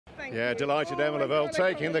Yeah, delighted Emma Lavelle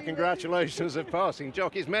taking the congratulations of passing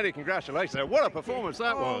jockeys. Many congratulations. What a performance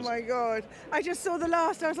that was. Oh my God. I just saw the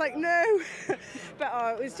last, I was like, no.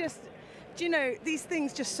 But it was just, do you know, these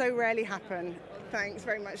things just so rarely happen. Thanks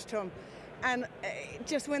very much, Tom. And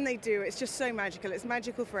just when they do, it's just so magical. It's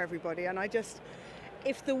magical for everybody. And I just,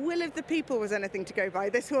 if the will of the people was anything to go by,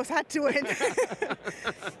 this horse had to win.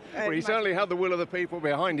 Well, he certainly had the will of the people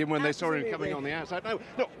behind him when Absolutely. they saw him coming on the outside. No,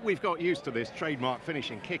 look, we've got used to this trademark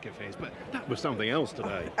finishing kick of his, but that was something else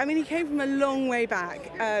today. I mean, he came from a long way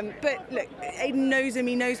back. But look, Aidan knows him.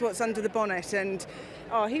 He knows what's under the bonnet. And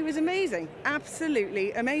he was amazing.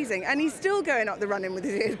 Absolutely amazing. And he's still going up the running with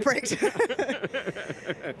his ears pricked.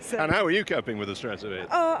 So, and how are you coping with the stress of it?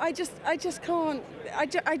 Oh, I just can't.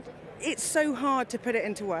 It's so hard to put it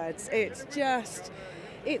into words. It's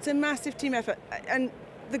a massive team effort, and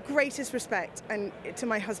the greatest respect and to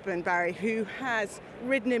my husband Barry, who has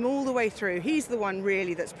ridden him all the way through. He's the one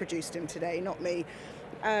really that's produced him today, not me.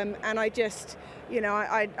 And I just, you know,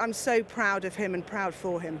 I'm so proud of him and proud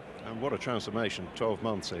for him. And what a transformation 12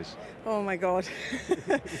 months is. Oh my God.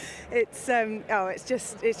 It's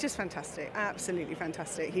just fantastic, absolutely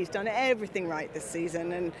fantastic. He's done everything right this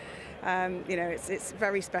season, and you know, it's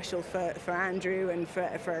very special for Andrew and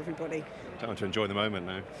for everybody. Time to enjoy the moment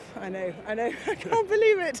now. I know, I can't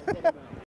believe it.